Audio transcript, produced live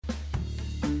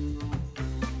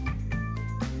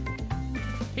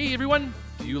Hey everyone,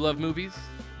 do you love movies?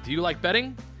 Do you like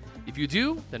betting? If you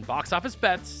do, then Box Office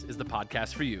Bets is the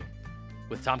podcast for you.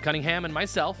 With Tom Cunningham and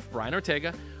myself, Brian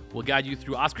Ortega, we'll guide you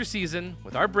through Oscar season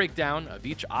with our breakdown of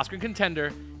each Oscar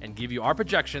contender and give you our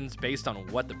projections based on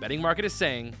what the betting market is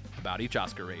saying about each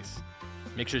Oscar race.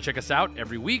 Make sure to check us out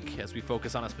every week as we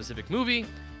focus on a specific movie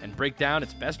and break down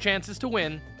its best chances to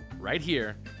win right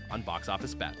here on Box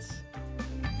Office Bets.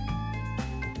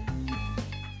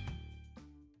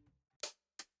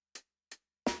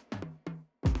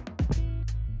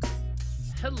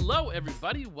 Hello,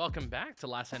 everybody. Welcome back to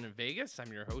Last Night in Vegas.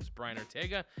 I'm your host, Brian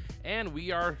Ortega, and we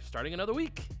are starting another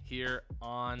week here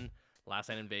on Last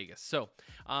Night in Vegas. So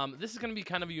this is going to be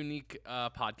kind of a unique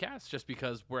podcast just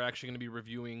because we're actually going to be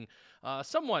reviewing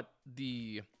somewhat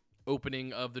the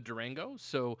opening of the Durango.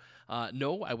 So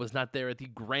no, I was not there at the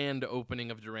grand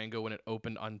opening of Durango when it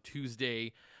opened on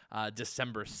Tuesday,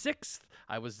 December 6th.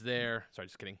 I was there, sorry,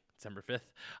 just kidding, December 5th.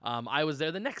 I was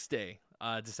there the next day.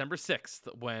 December 6th,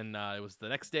 when it was the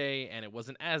next day and it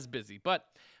wasn't as busy, but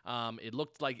it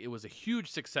looked like it was a huge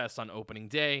success on opening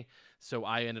day, so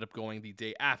I ended up going the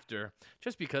day after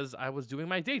just because I was doing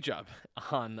my day job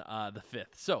on the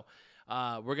 5th. So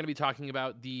we're going to be talking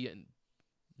about the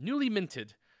newly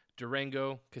minted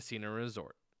Durango Casino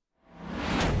Resort.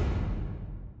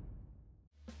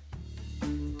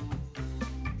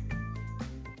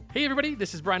 Hey everybody,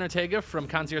 this is Brian Ortega from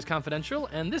Concierge Confidential,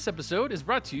 and this episode is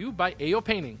brought to you by AO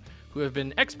Painting, who have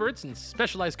been experts in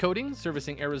specialized coating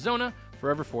servicing Arizona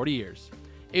for over 40 years.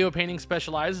 AO Painting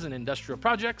specializes in industrial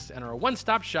projects and are a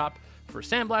one-stop shop for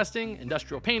sandblasting,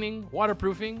 industrial painting,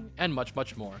 waterproofing, and much,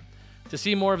 much more. To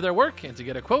see more of their work and to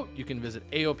get a quote, you can visit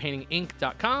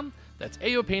aopaintinginc.com. That's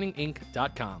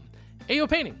aopaintinginc.com. AO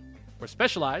Painting, where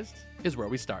specialized is where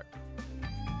we start.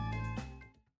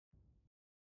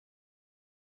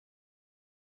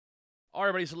 All right,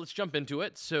 everybody, so let's jump into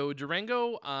it. So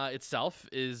Durango itself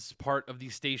is part of the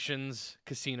station's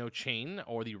casino chain,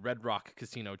 or the Red Rock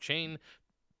casino chain,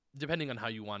 depending on how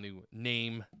you want to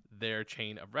name their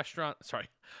chain of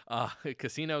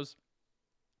casinos.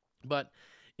 But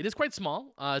it is quite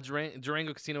small.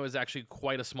 Durango Casino is actually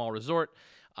quite a small resort,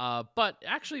 but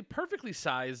actually perfectly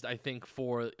sized, I think,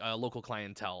 for local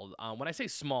clientele. When I say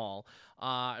small,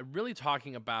 I'm really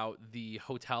talking about the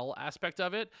hotel aspect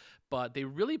of it, but they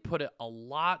really put a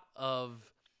lot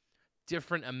of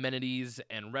different amenities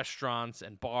and restaurants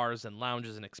and bars and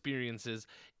lounges and experiences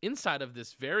inside of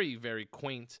this very, very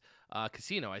quaint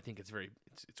casino. I think it's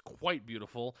quite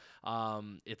beautiful.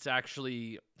 It's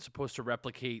actually supposed to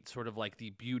replicate sort of like the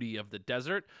beauty of the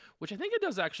desert, which I think it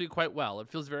does actually quite well. It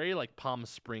feels very like Palm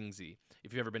Springsy,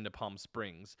 if you've ever been to Palm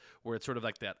Springs, where it's sort of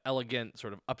like that elegant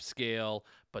sort of upscale,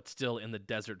 but still in the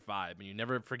desert vibe. And you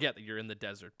never forget that you're in the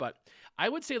desert. But I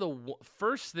would say the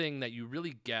first thing that you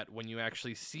really get when you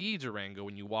actually see Durango,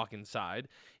 when you walk inside,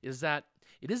 is that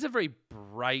it is a very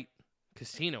bright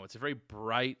casino. It's a very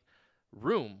bright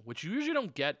room, which you usually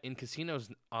don't get in casinos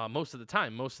most of the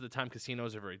time. Most of the time,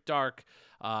 casinos are very dark.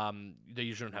 They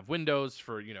usually don't have windows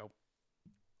for,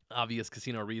 obvious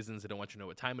casino reasons. They don't want you to know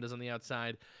what time it is on the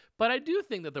outside. But I do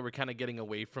think that they were kind of getting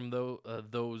away from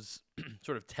those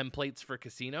sort of templates for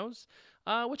casinos,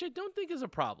 which I don't think is a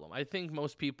problem. I think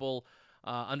most people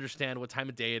understand what time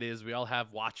of day it is. We all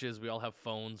have watches. We all have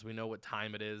phones. We know what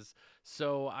time it is.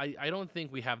 So I don't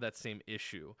think we have that same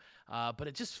issue. But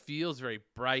it just feels very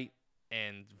bright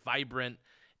and vibrant,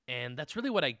 and that's really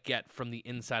what I get from the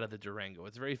inside of the Durango.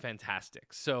 It's very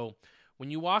fantastic. So when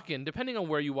you walk in, depending on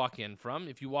where you walk in from,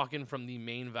 if you walk in from the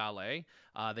main valet,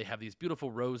 they have these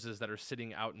beautiful roses that are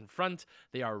sitting out in front.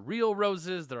 They are real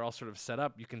roses. They're all sort of set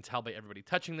up. You can tell by everybody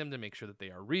touching them to make sure that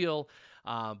they are real.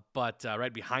 But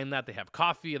right behind that, they have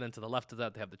coffee, and then to the left of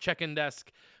that, they have the check-in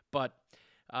desk. But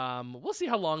we'll see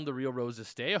how long the real roses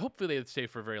stay. Hopefully they stay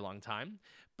for a very long time.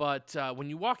 But when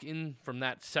you walk in from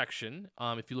that section,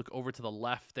 if you look over to the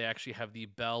left, they actually have the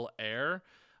Bel Air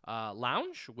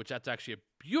lounge, which that's actually a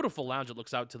beautiful lounge. It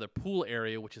looks out to the pool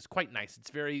area, which is quite nice.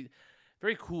 It's very,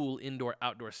 very cool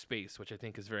indoor-outdoor space, which I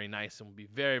think is very nice and will be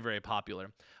very, very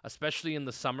popular, especially in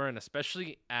the summer and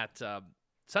especially at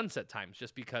sunset times,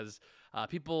 just because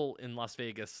people in Las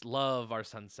Vegas love our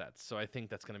sunsets. So I think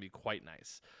that's going to be quite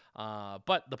nice.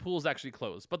 But the pool's actually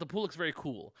closed. But the pool looks very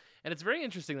cool. And it's very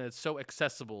interesting that it's so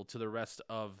accessible to the rest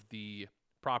of the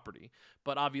property.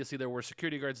 But obviously there were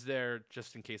security guards there,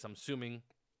 just in case, I'm assuming,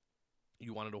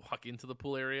 you wanted to walk into the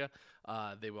pool area.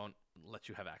 They won't let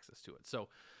you have access to it. So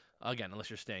again, unless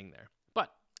you're staying there.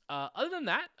 But other than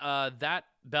that, that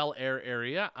Bel Air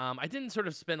area, I didn't sort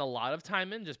of spend a lot of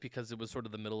time in just because it was sort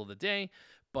of the middle of the day,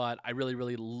 but I really,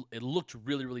 it looked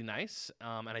really, really nice.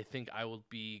 And I think I will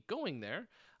be going there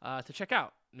to check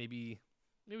out. Maybe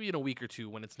in a week or two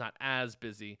when it's not as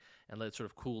busy, and let it sort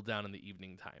of cool down in the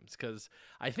evening times. Because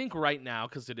I think right now,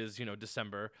 because it is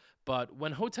December, but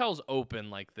when hotels open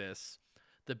like this,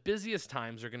 the busiest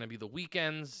times are going to be the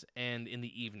weekends and in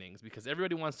the evenings, because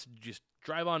everybody wants to just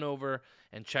drive on over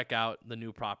and check out the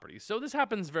new properties. So this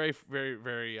happens very, very,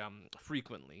 very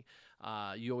frequently.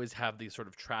 You always have these sort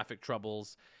of traffic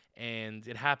troubles. And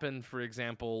it happened, for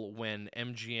example, when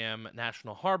MGM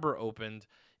National Harbor opened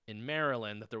in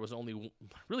Maryland, that there was only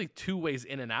really two ways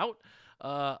in and out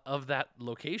of that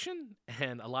location.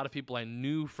 And a lot of people I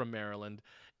knew from Maryland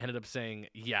ended up saying,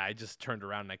 yeah, I just turned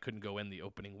around and I couldn't go in the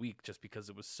opening week just because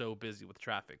it was so busy with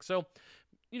traffic. So,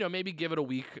 maybe give it a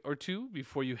week or two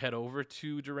before you head over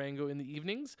to Durango in the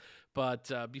evenings.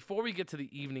 But before we get to the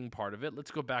evening part of it,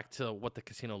 let's go back to what the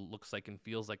casino looks like and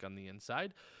feels like on the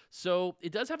inside. So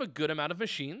it does have a good amount of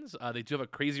machines. They do have a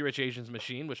Crazy Rich Asians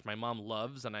machine, which my mom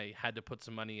loves, and I had to put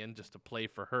some money in just to play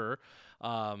for her.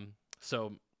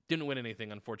 So didn't win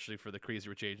anything, unfortunately, for the Crazy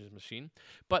Rich Asians machine.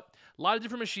 But a lot of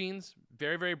different machines,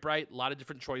 very, very bright, a lot of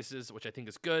different choices, which I think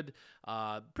is good.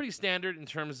 Pretty standard in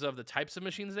terms of the types of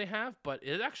machines they have, but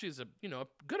it actually is a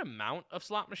good amount of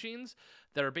slot machines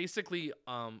that are basically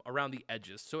around the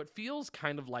edges. So it feels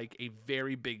kind of like a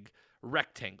very big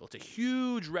rectangle. It's a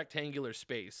huge rectangular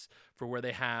space for where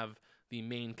they have the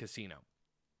main casino.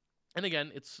 And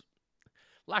again, it's,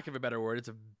 lack of a better word, it's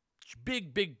a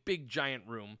big, big, big giant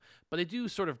room, but they do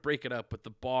sort of break it up with the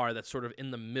bar that's sort of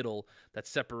in the middle that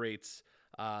separates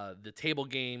the table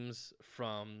games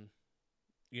from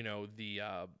the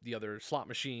other slot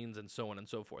machines and so on and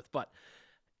so forth. But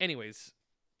anyways,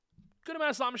 good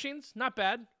amount of slot machines, not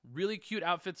bad. Really cute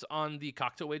outfits on the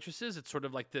cocktail waitresses. It's sort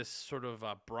of like this sort of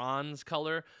bronze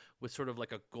color with sort of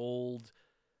like a gold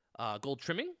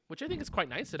trimming, which I think is quite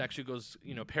nice. It actually goes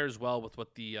pairs well with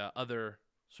what the other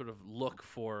sort of look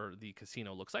for the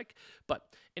casino looks like. But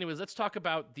anyways, let's talk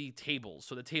about the tables.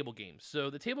 So the table games. So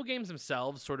the table games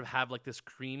themselves sort of have like this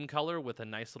cream color with a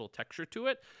nice little texture to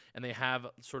it. And they have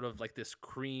sort of like this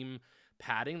cream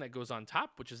padding that goes on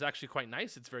top, which is actually quite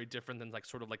nice. It's very different than like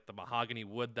sort of like the mahogany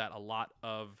wood that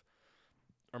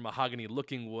mahogany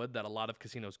looking wood that a lot of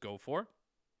casinos go for.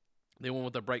 They went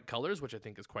with the bright colors, which I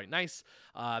think is quite nice.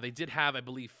 They did have, I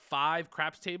believe, 5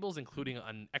 craps tables, including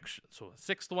a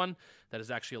sixth one that is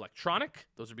actually electronic.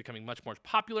 Those are becoming much more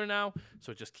popular now,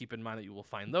 so just keep in mind that you will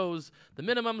find those. The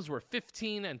minimums were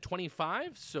 $15 and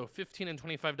 $25, so $15 and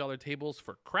 $25 tables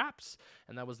for craps,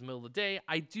 and that was the middle of the day.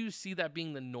 I do see that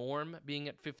being the norm, being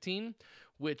at 15,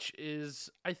 which is,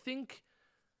 I think,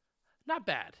 not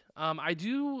bad.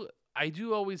 I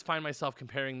do always find myself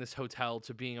comparing this hotel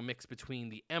to being a mix between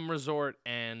the M Resort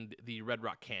and the Red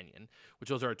Rock Canyon, which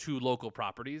those are 2 local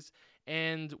properties.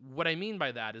 And what I mean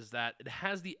by that is that it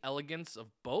has the elegance of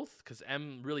both, because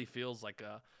M really feels like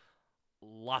a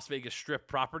Las Vegas Strip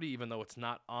property, even though it's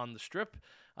not on the Strip.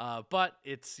 But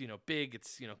it's, big,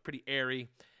 it's, pretty airy.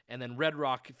 And then Red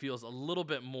Rock feels a little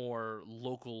bit more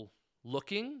local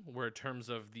looking, where in terms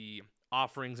of the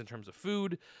offerings in terms of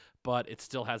food, but it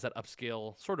still has that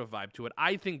upscale sort of vibe to it.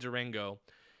 I think Durango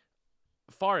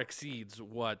far exceeds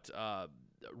what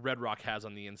Red Rock has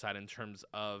on the inside in terms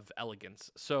of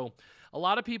elegance. So a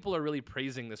lot of people are really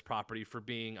praising this property for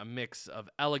being a mix of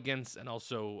elegance and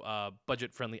also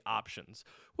budget-friendly options,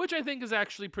 which I think is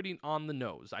actually pretty on the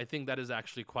nose. I think that is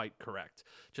actually quite correct,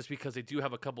 just because they do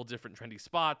have a couple different trendy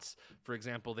spots. For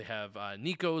example, they have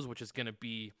Nico's, which is going to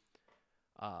be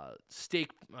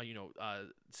steak,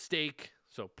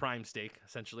 so prime steak,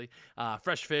 essentially.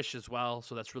 Fresh fish as well,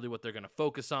 so that's really what they're going to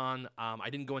focus on. I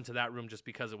didn't go into that room just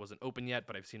because it wasn't open yet,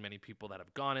 but I've seen many people that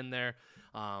have gone in there.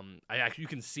 You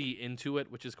can see into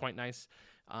it, which is quite nice.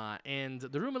 And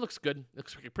the room, it looks good. It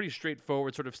looks like a pretty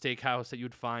straightforward sort of steakhouse that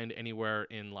you'd find anywhere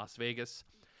in Las Vegas.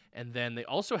 And then they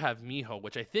also have Miho,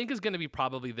 which I think is going to be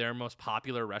probably their most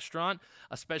popular restaurant,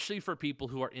 especially for people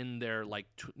who are in their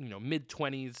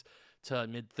mid-20s to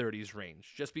mid-30s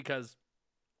range, just because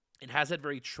it has that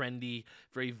very trendy,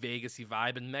 very Vegas-y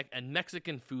vibe, and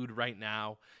Mexican food right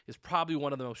now is probably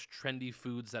one of the most trendy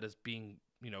foods that is being,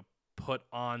 put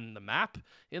on the map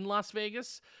in Las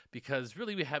Vegas, because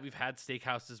really we've had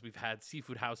steakhouses, we've had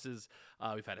seafood houses,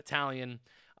 we've had Italian,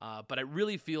 but it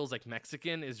really feels like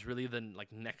Mexican is really the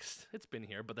next. It's been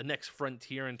here, but the next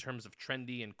frontier in terms of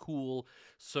trendy and cool.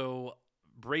 So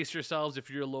brace yourselves if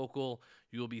you're local.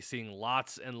 You'll be seeing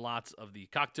lots and lots of the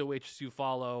cocktail waitress you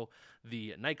follow,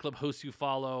 the nightclub hosts you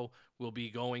follow will be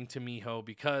going to Miho,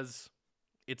 because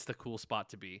it's the cool spot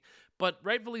to be. But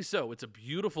rightfully so. It's a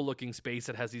beautiful looking space.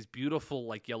 It has these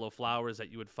beautiful yellow flowers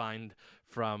that you would find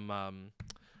from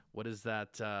what is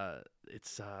that?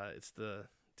 It's the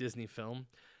Disney film.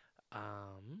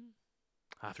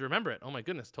 I have to remember it. Oh my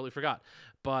goodness, totally forgot.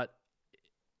 But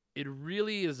it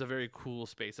really is a very cool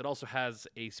space. It also has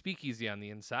a speakeasy on the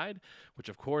inside, which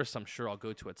of course I'm sure I'll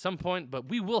go to at some point, but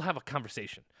we will have a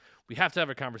conversation. We have to have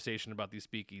a conversation about these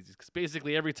speakeasies because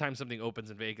basically every time something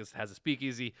opens in Vegas that has a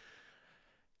speakeasy,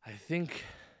 I think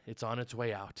it's on its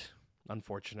way out,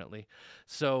 unfortunately.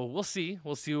 So we'll see.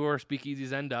 We'll see where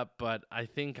speakeasies end up, but I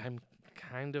think I'm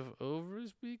kind of over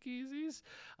speakeasies.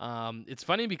 It's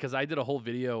funny because I did a whole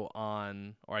video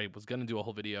on, or I was going to do a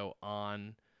whole video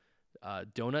on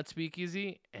Donut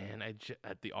Speakeasy and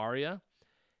at the Aria,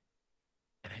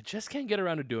 and I just can't get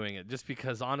around to doing it just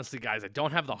because, honestly, guys, I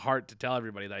don't have the heart to tell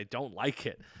everybody that I don't like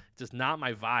it. It's just not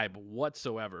my vibe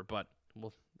whatsoever, but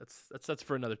well, that's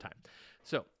for another time.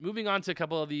 So moving on to a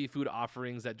couple of the food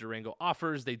offerings that Durango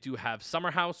offers. They do have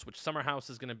Summer House, which Summer House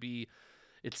is going to be,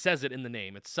 it says it in the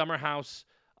name. It's Summer House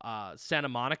Santa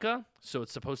Monica. So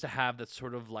it's supposed to have that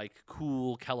sort of like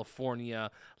cool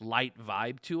California light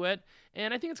vibe to it.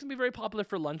 And I think it's going to be very popular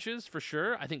for lunches for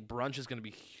sure. I think brunch is going to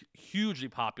be hugely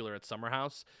popular at Summer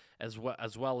House as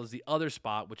well as the other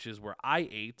spot, which is where I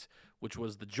ate, which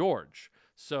was the George.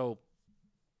 So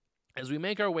as we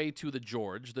make our way to the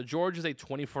George is a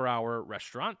 24-hour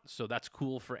restaurant, so that's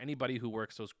cool for anybody who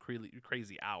works those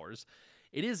crazy hours.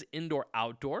 It is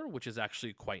indoor-outdoor, which is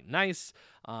actually quite nice,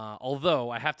 although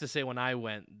I have to say when I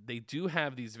went, they do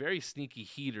have these very sneaky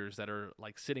heaters that are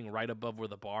like sitting right above where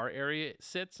the bar area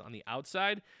sits on the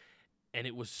outside, and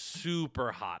it was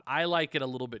super hot. I like it a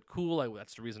little bit cool.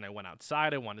 That's the reason I went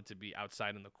outside. I wanted to be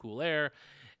outside in the cool air,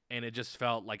 and it just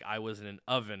felt like I was in an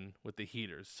oven with the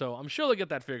heaters. So I'm sure they'll get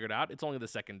that figured out. It's only the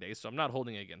second day, so I'm not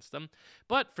holding it against them.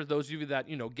 But for those of you that,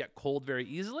 get cold very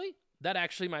easily, that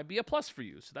actually might be a plus for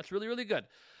you. So that's really, really good.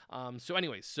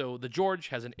 So the George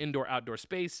has an indoor-outdoor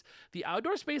space. The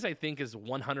outdoor space, I think, is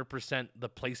 100% the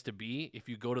place to be if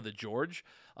you go to the George.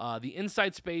 The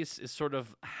inside space is sort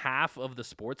of half of the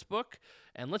sports book.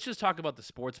 And let's just talk about the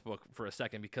sports book for a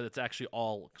second because it's actually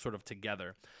all sort of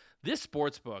together. This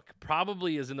sports book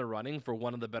probably is in the running for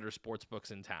one of the better sports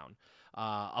books in town.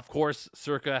 Of course,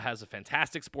 Circa has a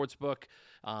fantastic sports book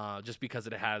just because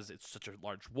it's such a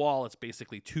large wall. It's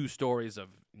basically 2 stories of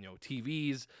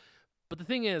TVs. But the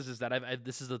thing is that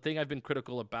this is the thing I've been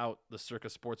critical about the Circa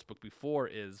Sportsbook before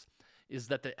is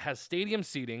that it has stadium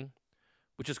seating,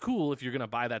 which is cool if you're going to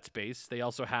buy that space. They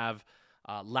also have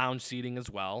lounge seating as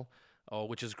well,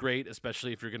 which is great,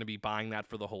 especially if you're going to be buying that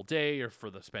for the whole day or for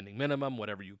the spending minimum,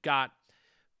 whatever you got.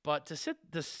 But to sit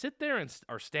there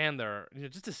or stand there,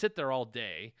 just to sit there all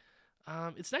day,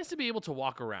 it's nice to be able to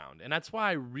walk around, and that's why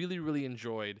I really, really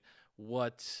enjoyed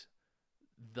what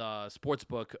the sports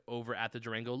book over at the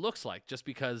Durango looks like, just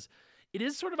because it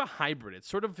is sort of a hybrid. It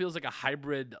sort of feels like a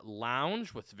hybrid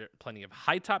lounge with plenty of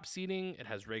high top seating. It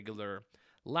has regular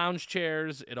lounge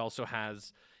chairs. It also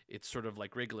has it's sort of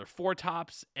like regular 4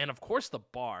 tops, and of course the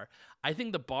bar. I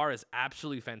think the bar is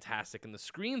absolutely fantastic, and the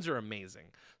screens are amazing.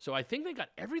 So I think they got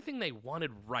everything they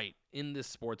wanted right in this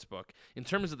sports book in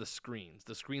terms of the screens.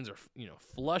 The screens are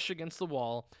flush against the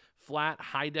wall, flat,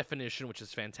 high definition, which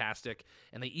is fantastic,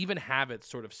 and they even have it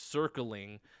sort of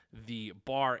circling the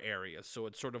bar area. So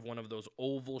it's sort of one of those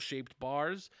oval-shaped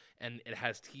bars, and it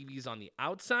has TVs on the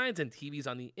outsides and TVs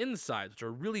on the insides, which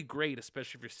are really great,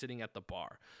 especially if you're sitting at the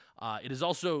bar. It is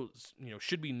also,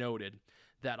 should be noted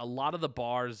that a lot of the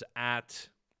bars at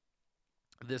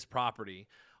this property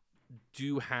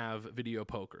do have video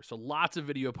poker. So lots of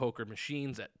video poker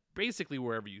machines at basically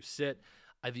wherever you sit.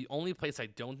 The only place I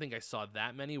don't think I saw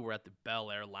that many were at the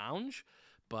Bel Air Lounge.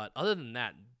 But other than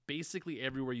that, basically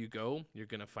everywhere you go, you're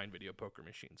going to find video poker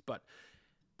machines. But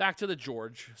back to the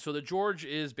George. So the George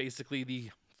is basically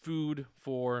the food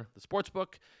for the sports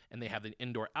book, and they have the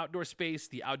indoor-outdoor space.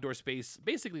 The outdoor space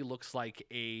basically looks like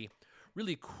a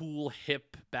really cool,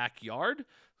 hip backyard.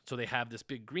 So they have this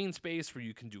big green space where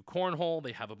you can do cornhole.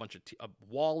 They have a bunch of a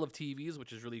wall of TVs,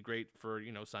 which is really great for,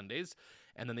 Sundays.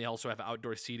 And then they also have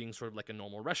outdoor seating, sort of like a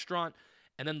normal restaurant.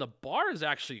 And then the bar is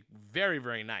actually very,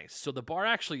 very nice. So the bar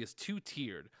actually is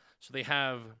 2-tiered. So they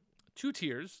have 2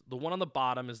 tiers. The one on the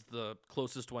bottom is the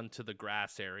closest one to the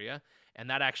grass area, and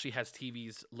that actually has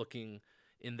TVs looking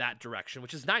in that direction,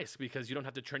 which is nice because you don't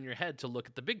have to turn your head to look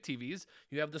at the big TVs.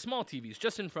 You have the small TVs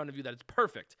just in front of you. That is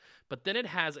perfect. But then it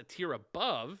has a tier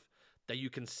above that you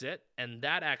can sit, and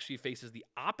that actually faces the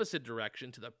opposite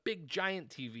direction to the big giant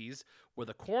TVs where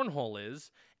the cornhole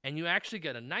is, and you actually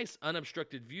get a nice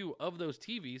unobstructed view of those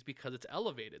TVs because it's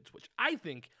elevated, which I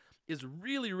think is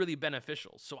really, really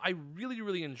beneficial. So I really,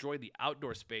 really enjoyed the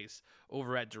outdoor space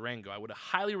over at Durango. I would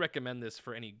highly recommend this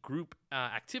for any group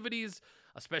activities.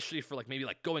 especially for like maybe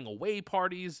like going away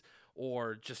parties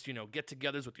or just,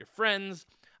 get-togethers with your friends.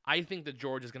 I think that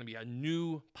George is going to be a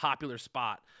new popular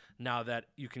spot now that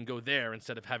you can go there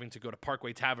instead of having to go to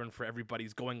Parkway Tavern for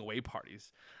everybody's going away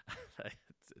parties.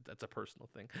 That's a personal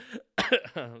thing.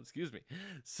 Excuse me.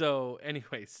 So,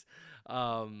 anyways,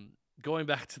 going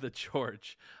back to the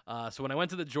George. So when I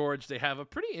went to the George, they have a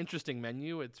pretty interesting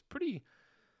menu. It's pretty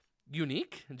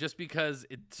unique just because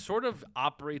it sort of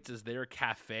operates as their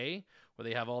cafe where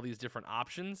they have all these different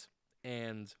options.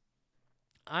 And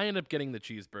I ended up getting the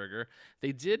cheeseburger.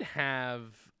 They did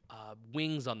have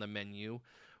wings on the menu,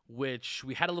 which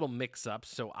we had a little mix-up.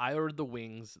 So I ordered the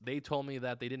wings. They told me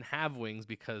that they didn't have wings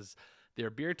because their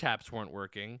beer taps weren't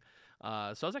working. So I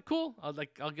was like, cool. I'll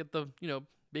get the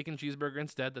bacon cheeseburger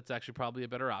instead. That's actually probably a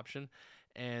better option.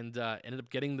 And ended up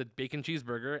getting the bacon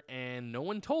cheeseburger, and no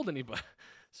one told anybody.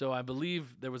 So I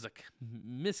believe there was a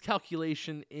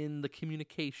miscalculation in the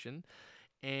communication,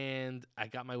 and I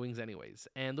got my wings anyways.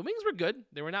 And the wings were good.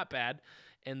 They were not bad.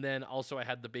 And then also I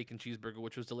had the bacon cheeseburger,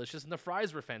 which was delicious, and the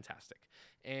fries were fantastic.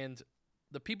 And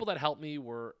the people that helped me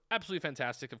were absolutely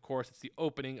fantastic. Of course, it's the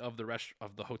opening of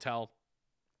the hotel,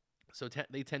 so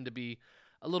they tend to be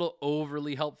a little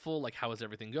overly helpful, like how is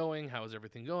everything going? How is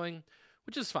everything going?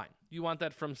 Which is fine. You want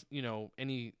that from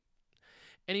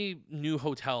any new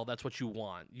hotel. That's what you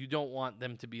want. You don't want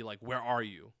them to be like, where are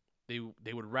you?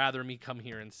 They would rather me come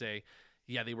here and say,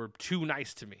 yeah, they were too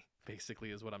nice to me,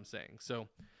 basically is what I'm saying. So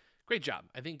great job.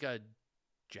 I think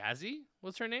Jazzy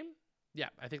was her name. Yeah,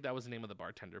 I think that was the name of the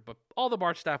bartender. But all the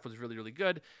bar staff was really, really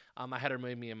good. I had her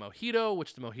make me a mojito,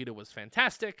 which the mojito was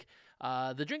fantastic.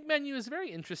 The drink menu is very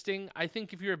interesting. I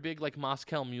think if you're a big like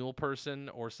Moscow Mule person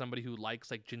or somebody who likes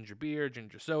like ginger beer,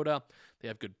 ginger soda, they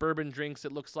have good bourbon drinks,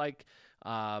 it looks like.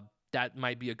 That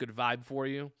might be a good vibe for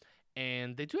you.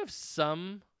 And they do have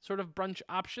some sort of brunch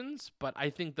options, but I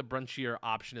think the brunchier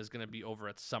option is going to be over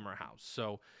at Summer House.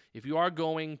 So if you are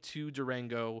going to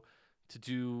Durango to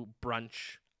do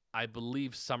brunch, I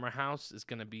believe Summer House is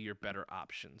going to be your better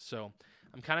option. So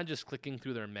I'm kind of just clicking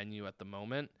through their menu at the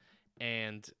moment.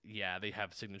 And yeah, they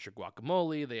have signature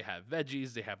guacamole. They have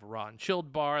veggies. They have raw and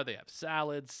chilled bar. They have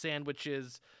salads,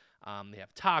 sandwiches. They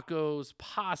have tacos,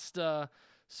 pasta.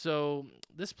 So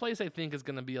this place, I think, is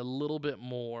going to be a little bit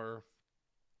more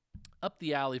up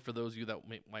the alley for those of you that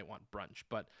might want brunch.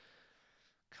 But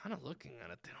kind of looking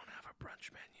at it, they don't have a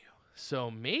brunch menu.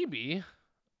 So maybe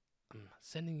I'm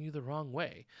sending you the wrong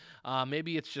way.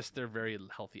 Maybe it's just their very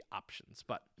healthy options.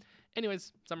 But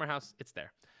anyways, Summer House, it's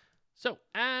there. So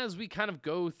as we kind of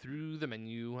go through the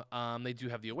menu, they do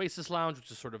have the Oasis Lounge,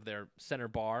 which is sort of their center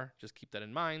bar. Just keep that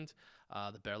in mind.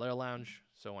 The Bel Air Lounge,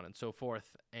 so on and so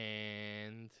forth.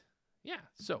 And yeah,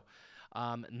 so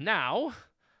now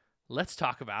let's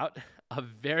talk about a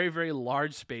very, very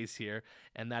large space here,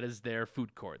 and that is their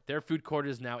food court. Their food court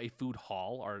is now a food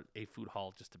hall, or a food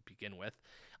hall just to begin with.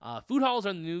 Food halls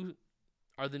are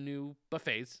the new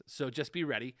buffets, so just be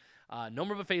ready. No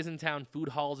more buffets in town. Food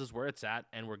halls is where it's at,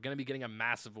 and we're going to be getting a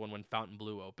massive one when Fountain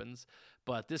Blue opens.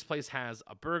 But this place has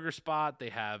a burger spot. They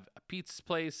have a pizza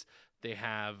place. They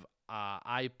have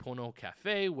Ipono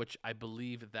Cafe, which I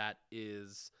believe that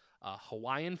is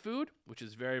Hawaiian food, which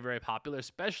is very, very popular,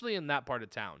 especially in that part of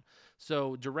town.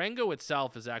 So Durango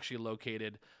itself is actually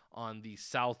located on the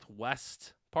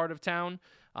southwest part of town,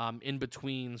 in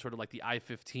between sort of like the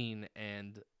I-15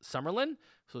 and Summerlin.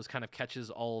 So this kind of catches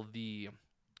all the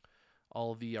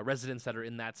residents that are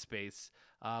in that space,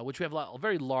 which we have a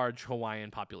very large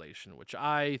Hawaiian population, which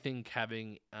I think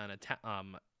having a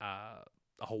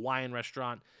Hawaiian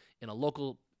restaurant in a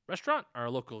local restaurant or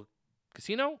a local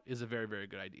casino is a very, very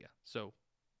good idea. So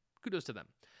kudos to them.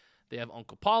 They have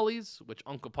Uncle Polly's, which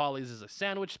Uncle Polly's is a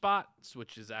sandwich spot,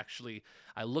 which is actually,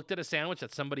 I looked at a sandwich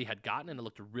that somebody had gotten and it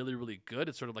looked really, really good.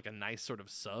 It's sort of like a nice sort of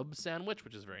sub sandwich,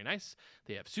 which is very nice.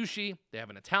 They have sushi. They have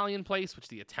an Italian place, which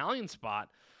the Italian spot,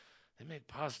 they made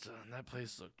pasta, and that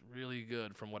place looked really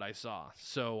good from what I saw.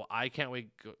 So I can't wait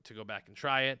to go back and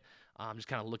try it. I'm just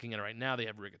kind of looking at it right now. They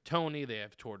have rigatoni. They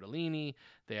have tortellini.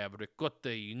 They have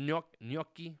ricotta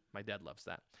gnocchi. My dad loves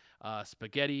that.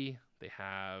 Spaghetti. They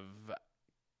have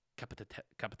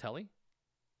capitelli.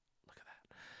 Look at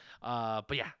that.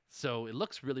 But yeah, so it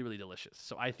looks really, really delicious.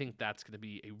 So I think that's going to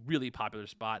be a really popular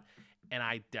spot, and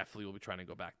I definitely will be trying to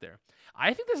go back there.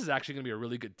 I think this is actually going to be a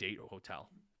really good date hotel.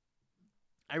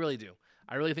 I really do.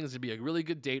 I really think this would be a really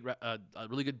good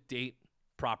date,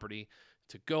 property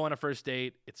to go on a first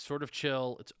date. It's sort of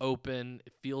chill. It's open.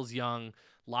 It feels young.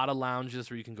 A lot of lounges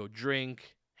where you can go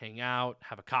drink, hang out,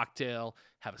 have a cocktail,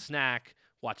 have a snack,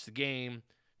 watch the game,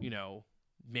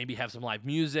 maybe have some live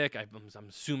music. I'm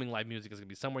assuming live music is going to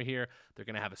be somewhere here. They're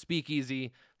going to have a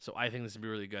speakeasy. So I think this would be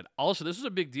really good. Also, this is a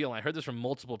big deal. I heard this from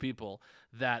multiple people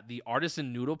that the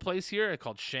artisan noodle place here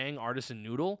called Shang Artisan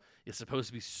Noodle is supposed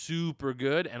to be super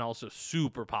good and also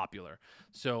super popular.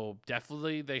 So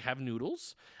definitely they have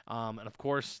noodles. And of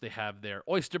course, they have their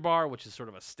oyster bar, which is sort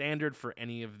of a standard for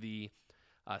any of the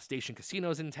station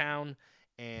casinos in town.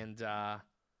 And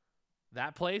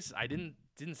that place, I didn't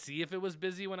see if it was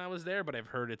busy when I was there, but I've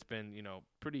heard it's been, it'll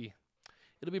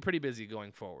be pretty busy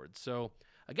going forward. So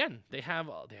again, they have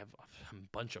a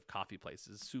bunch of coffee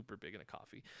places, super big into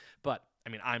coffee. But I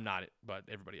mean, I'm not, but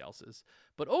everybody else is.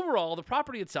 But overall, the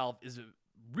property itself is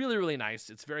really, really nice.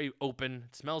 It's very open.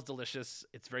 It smells delicious.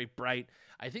 It's very bright.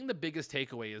 I think the biggest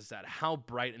takeaway is that how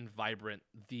bright and vibrant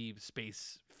the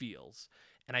space feels.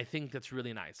 And I think that's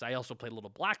really nice. I also played a little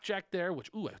blackjack there, which,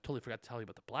 I totally forgot to tell you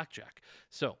about the blackjack.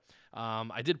 So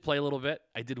I did play a little bit.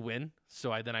 I did win.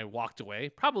 So I walked away,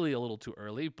 probably a little too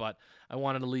early, but I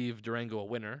wanted to leave Durango a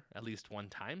winner at least one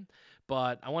time.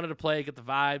 But I wanted to play, get the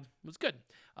vibe. It was good.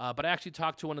 But I actually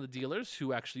talked to one of the dealers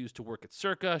who actually used to work at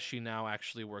Circa. She now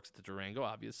actually works at the Durango,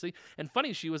 obviously. And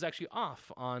funny, she was actually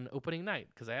off on opening night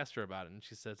because I asked her about it. And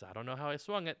she says, I don't know how I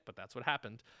swung it, but that's what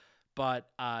happened. But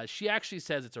she actually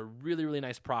says it's a really, really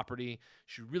nice property.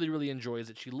 She really, really enjoys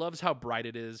it. She loves how bright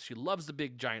it is. She loves the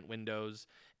big, giant windows.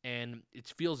 And it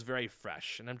feels very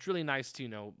fresh. And it's really nice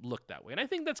to, look that way. And I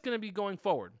think that's going to be going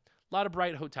forward. A lot of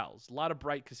bright hotels, a lot of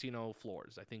bright casino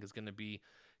floors, I think is going to be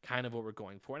kind of what we're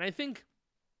going for. And I think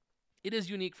it is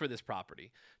unique for this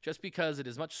property just because it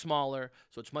is much smaller.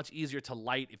 So it's much easier to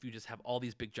light if you just have all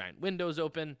these big, giant windows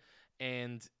open.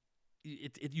 And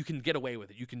you can get away with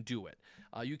it. You can do it.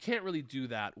 You can't really do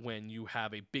that when you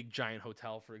have a big giant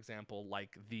hotel, for example,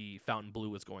 like the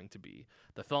Fontainebleau is going to be.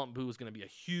 The Fontainebleau is going to be a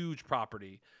huge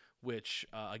property, which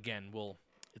again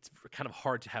it's kind of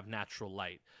hard to have natural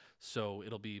light, so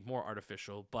it'll be more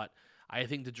artificial. But I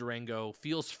think the Durango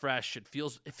feels fresh. It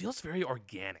feels very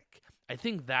organic. I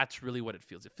think that's really what it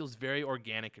feels. It feels very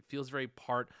organic. It feels very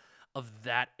part of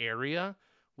that area,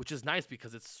 which is nice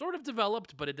because it's sort of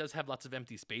developed, but it does have lots of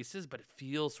empty spaces, but it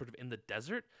feels sort of in the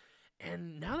desert.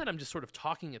 And now that I'm just sort of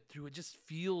talking it through, it just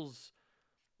feels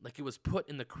like it was put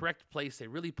in the correct place. They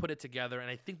really put it together, and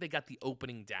I think they got the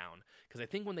opening down. Because I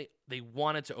think when they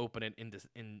wanted to open it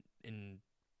in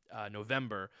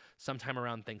November, sometime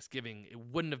around Thanksgiving, it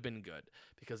wouldn't have been good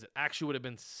because it actually would have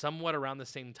been somewhat around the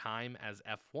same time as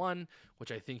F1,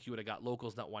 which I think you would have got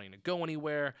locals not wanting to go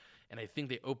anywhere. And I think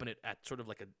they open it at sort of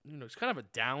like it's kind of a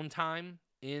downtime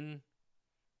in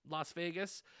Las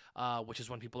Vegas, which is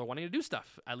when people are wanting to do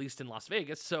stuff, at least in Las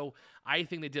Vegas. So I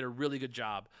think they did a really good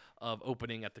job of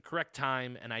opening at the correct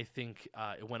time, and I think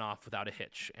it went off without a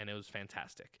hitch, and it was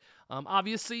fantastic.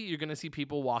 Obviously, you're going to see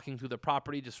people walking through the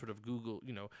property, just sort of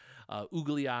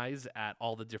oogly eyes at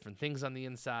all the different things on the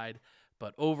inside.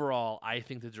 But overall, I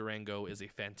think the Durango is a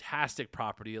fantastic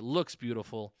property. It looks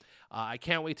beautiful. I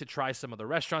can't wait to try some of the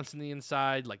restaurants in the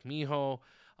inside, like Miho,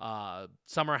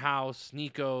 Summer House,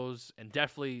 Nico's, and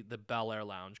definitely the Bel Air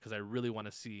Lounge, because I really want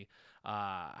to see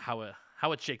how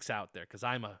it shakes out there, because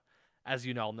I'm as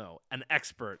you all know, an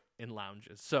expert in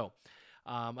lounges. So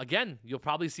again, you'll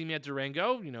probably see me at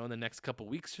Durango, in the next couple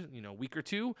weeks, week or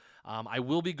two. I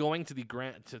will be going to the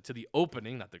to the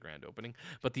opening, not the grand opening,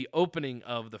 but the opening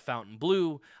of the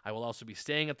Fontainebleau. I will also be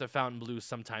staying at the Fontainebleau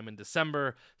sometime in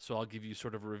December, so I'll give you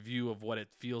sort of a review of what it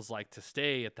feels like to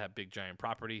stay at that big giant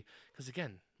property, because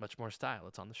again, much more style.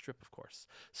 It's on the Strip, of course.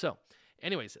 So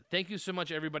anyways, thank you so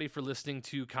much, everybody, for listening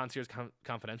to Concierge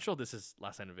Confidential. This is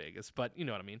Last Night in Vegas, but you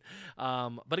know what I mean.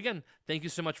 But again, thank you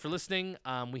so much for listening.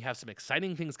 We have some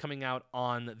exciting things coming out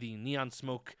on the Neon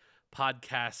Smoke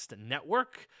Podcast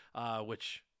Network,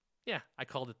 which, yeah, I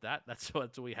called it that. That's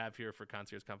what we have here for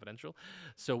Concierge Confidential.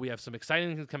 So we have some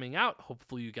exciting things coming out.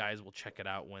 Hopefully you guys will check it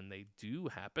out when they do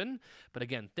happen. But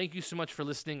again, thank you so much for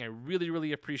listening. I really,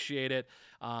 really appreciate it.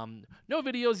 No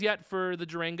videos yet for the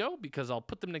Durango because I'll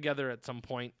put them together at some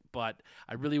point. But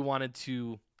I really wanted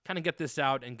to kind of get this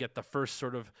out and get the first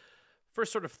sort of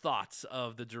thoughts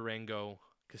of the Durango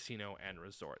Casino and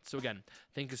Resort. So again,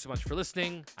 thank you so much for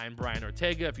listening. I'm Brian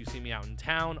Ortega. If you see me out in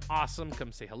town, awesome.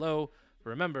 Come say hello. But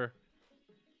remember,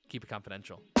 keep it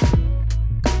confidential.